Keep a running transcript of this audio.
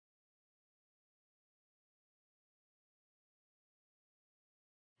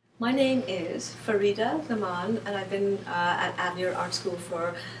My name is Farida Zaman, and I've been at Avenue Art School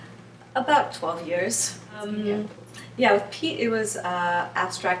for about 12 years. Yeah, with Pete it was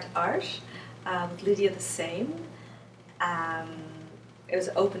abstract art. With Lydia the same. Um, it was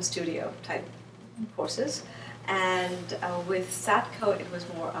open studio type courses. And with Satko it was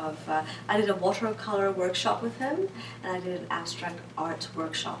more of, I did a watercolor workshop with him, and I did an abstract art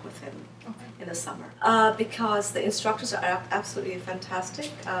workshop with him in the summer. Because the instructors are absolutely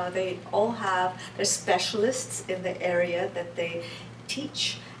fantastic. They all they're specialists in the area that they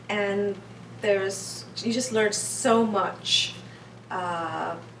teach, and you just learn so much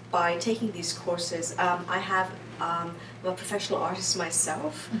by taking these courses. I'm a professional artist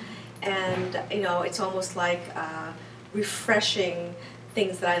myself, and it's almost like refreshing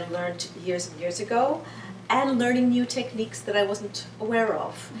things that I learned years and years ago, and learning new techniques that I wasn't aware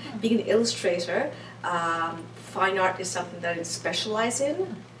of. Being an illustrator, fine art is something that I didn't specialize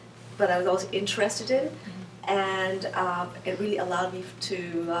in, but I was always interested in, and it really allowed me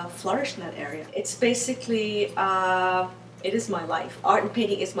to flourish in that area. It's basically, it is my life. Art and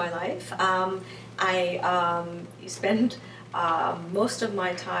painting is my life. I spend most of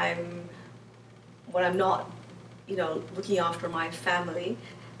my time when I'm not, looking after my family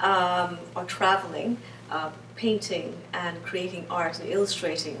or traveling, painting and creating art and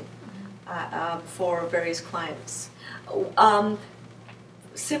illustrating for various clients.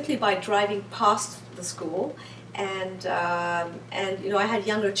 Simply by driving past the school, and I had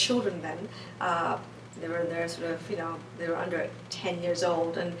younger children then. They were in their they were under 10 years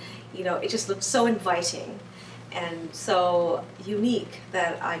old, and it just looked so inviting and so unique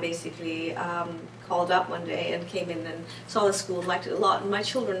that I basically called up one day and came in and saw the school and liked it a lot. And my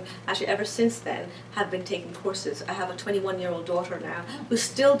children, actually ever since then, have been taking courses. I have a 21-year-old daughter now who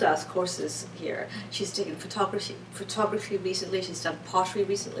still does courses here. She's taken photography recently, she's done pottery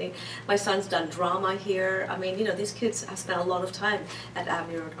recently. My son's done drama here. I mean, these kids have spent a lot of time at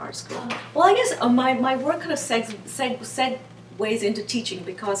Avenue Art School. Well, I guess my work kind of segues into teaching,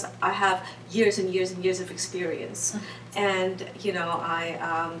 because I have years and years and years of experience, and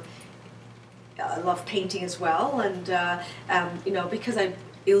I love painting as well, and because I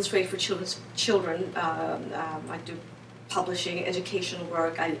illustrate for children, I do publishing, educational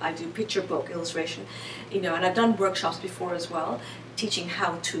work, I do picture book illustration, and I've done workshops before as well, teaching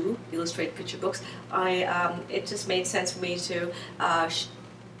how to illustrate picture books. It just made sense for me to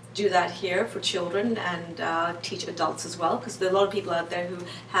do that here for children and teach adults as well, because there are a lot of people out there who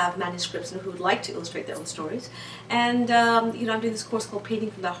have manuscripts and who would like to illustrate their own stories. And I'm doing this course called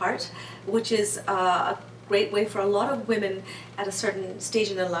Painting from the Heart, which is a great way for a lot of women at a certain stage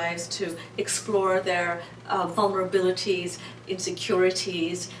in their lives to explore their vulnerabilities,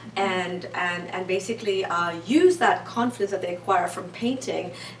 insecurities, and basically use that confidence that they acquire from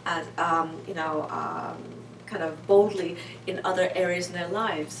painting as kind of boldly in other areas in their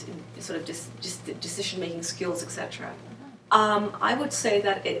lives, in sort of decision-making skills, etc. I would say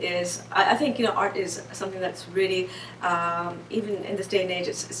that it is, I think art is something that's really, even in this day and age,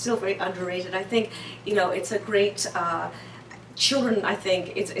 it's still very underrated. I think it's a great, children, I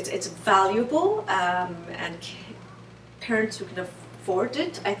think it's valuable, and parents who can afford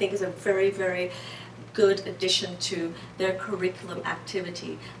it, I think, is a very, very good addition to their curriculum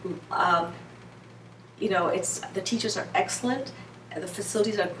activity. The teachers are excellent, the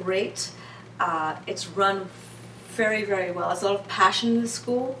facilities are great, it's run very, very well. There's a lot of passion in the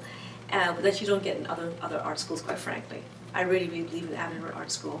school that you don't get in other art schools, quite frankly. I really, really believe in Avenue Art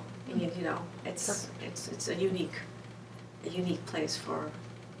School. And, it's a unique place for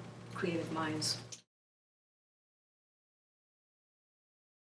creative minds.